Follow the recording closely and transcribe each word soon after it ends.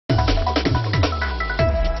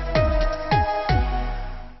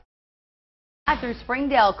Through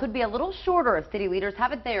Springdale could be a little shorter if city leaders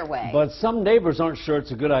have it their way. But some neighbors aren't sure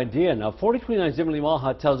it's a good idea. Now, 4029's Emily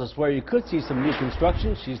Maha tells us where you could see some new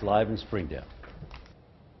construction. She's live in Springdale.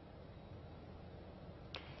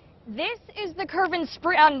 This is the curve in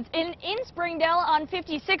Springdale on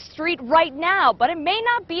 56th Street right now, but it may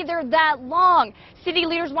not be there that long. City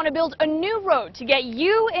leaders want to build a new road to get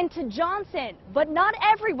you into Johnson, but not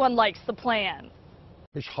everyone likes the plan.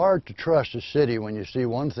 It's hard to trust a city when you see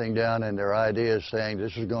one thing down in their ideas saying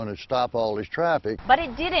this is going to stop all this traffic. But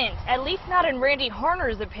it didn't, at least not in Randy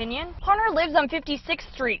Harner's opinion. Harner lives on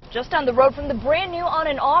 56th Street, just down the road from the brand new on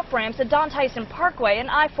and off ramps at Don Tyson Parkway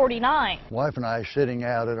and I-49. Wife and I sitting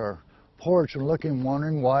out at our porch and looking,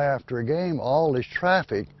 wondering why after a game all this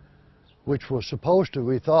traffic, which was supposed to,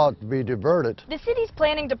 we thought, be diverted. The city's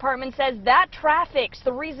planning department says that traffic's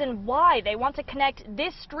the reason why they want to connect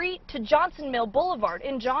this street to Johnson Mill Boulevard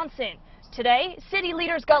in Johnson. Today, city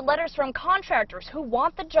leaders got letters from contractors who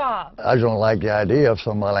want the job. I don't like the idea of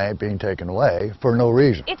some land being taken away for no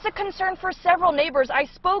reason. It's a concern for several neighbors I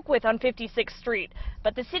spoke with on 56th Street,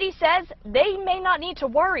 but the city says they may not need to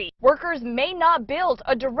worry. Workers may not build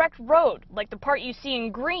a direct road like the part you see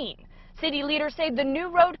in green. City leaders say the new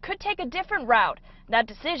road could take a different route. That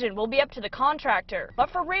decision will be up to the contractor.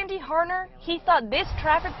 But for Randy Harner, he thought this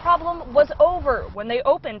traffic problem was over when they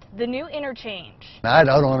opened the new interchange. I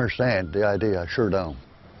don't understand the idea, I sure don't.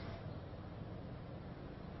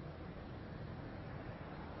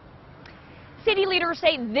 City leaders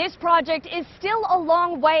say this project is still a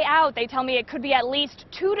long way out. They tell me it could be at least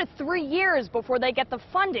 2 to 3 years before they get the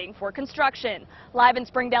funding for construction. Live in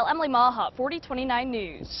Springdale, Emily Maha, 4029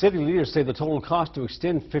 News. City leaders say the total cost to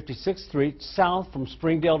extend 56th Street south from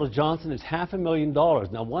Springdale to Johnson is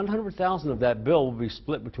 $500,000. Now, $100,000 of that bill will be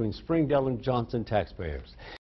split between Springdale and Johnson taxpayers.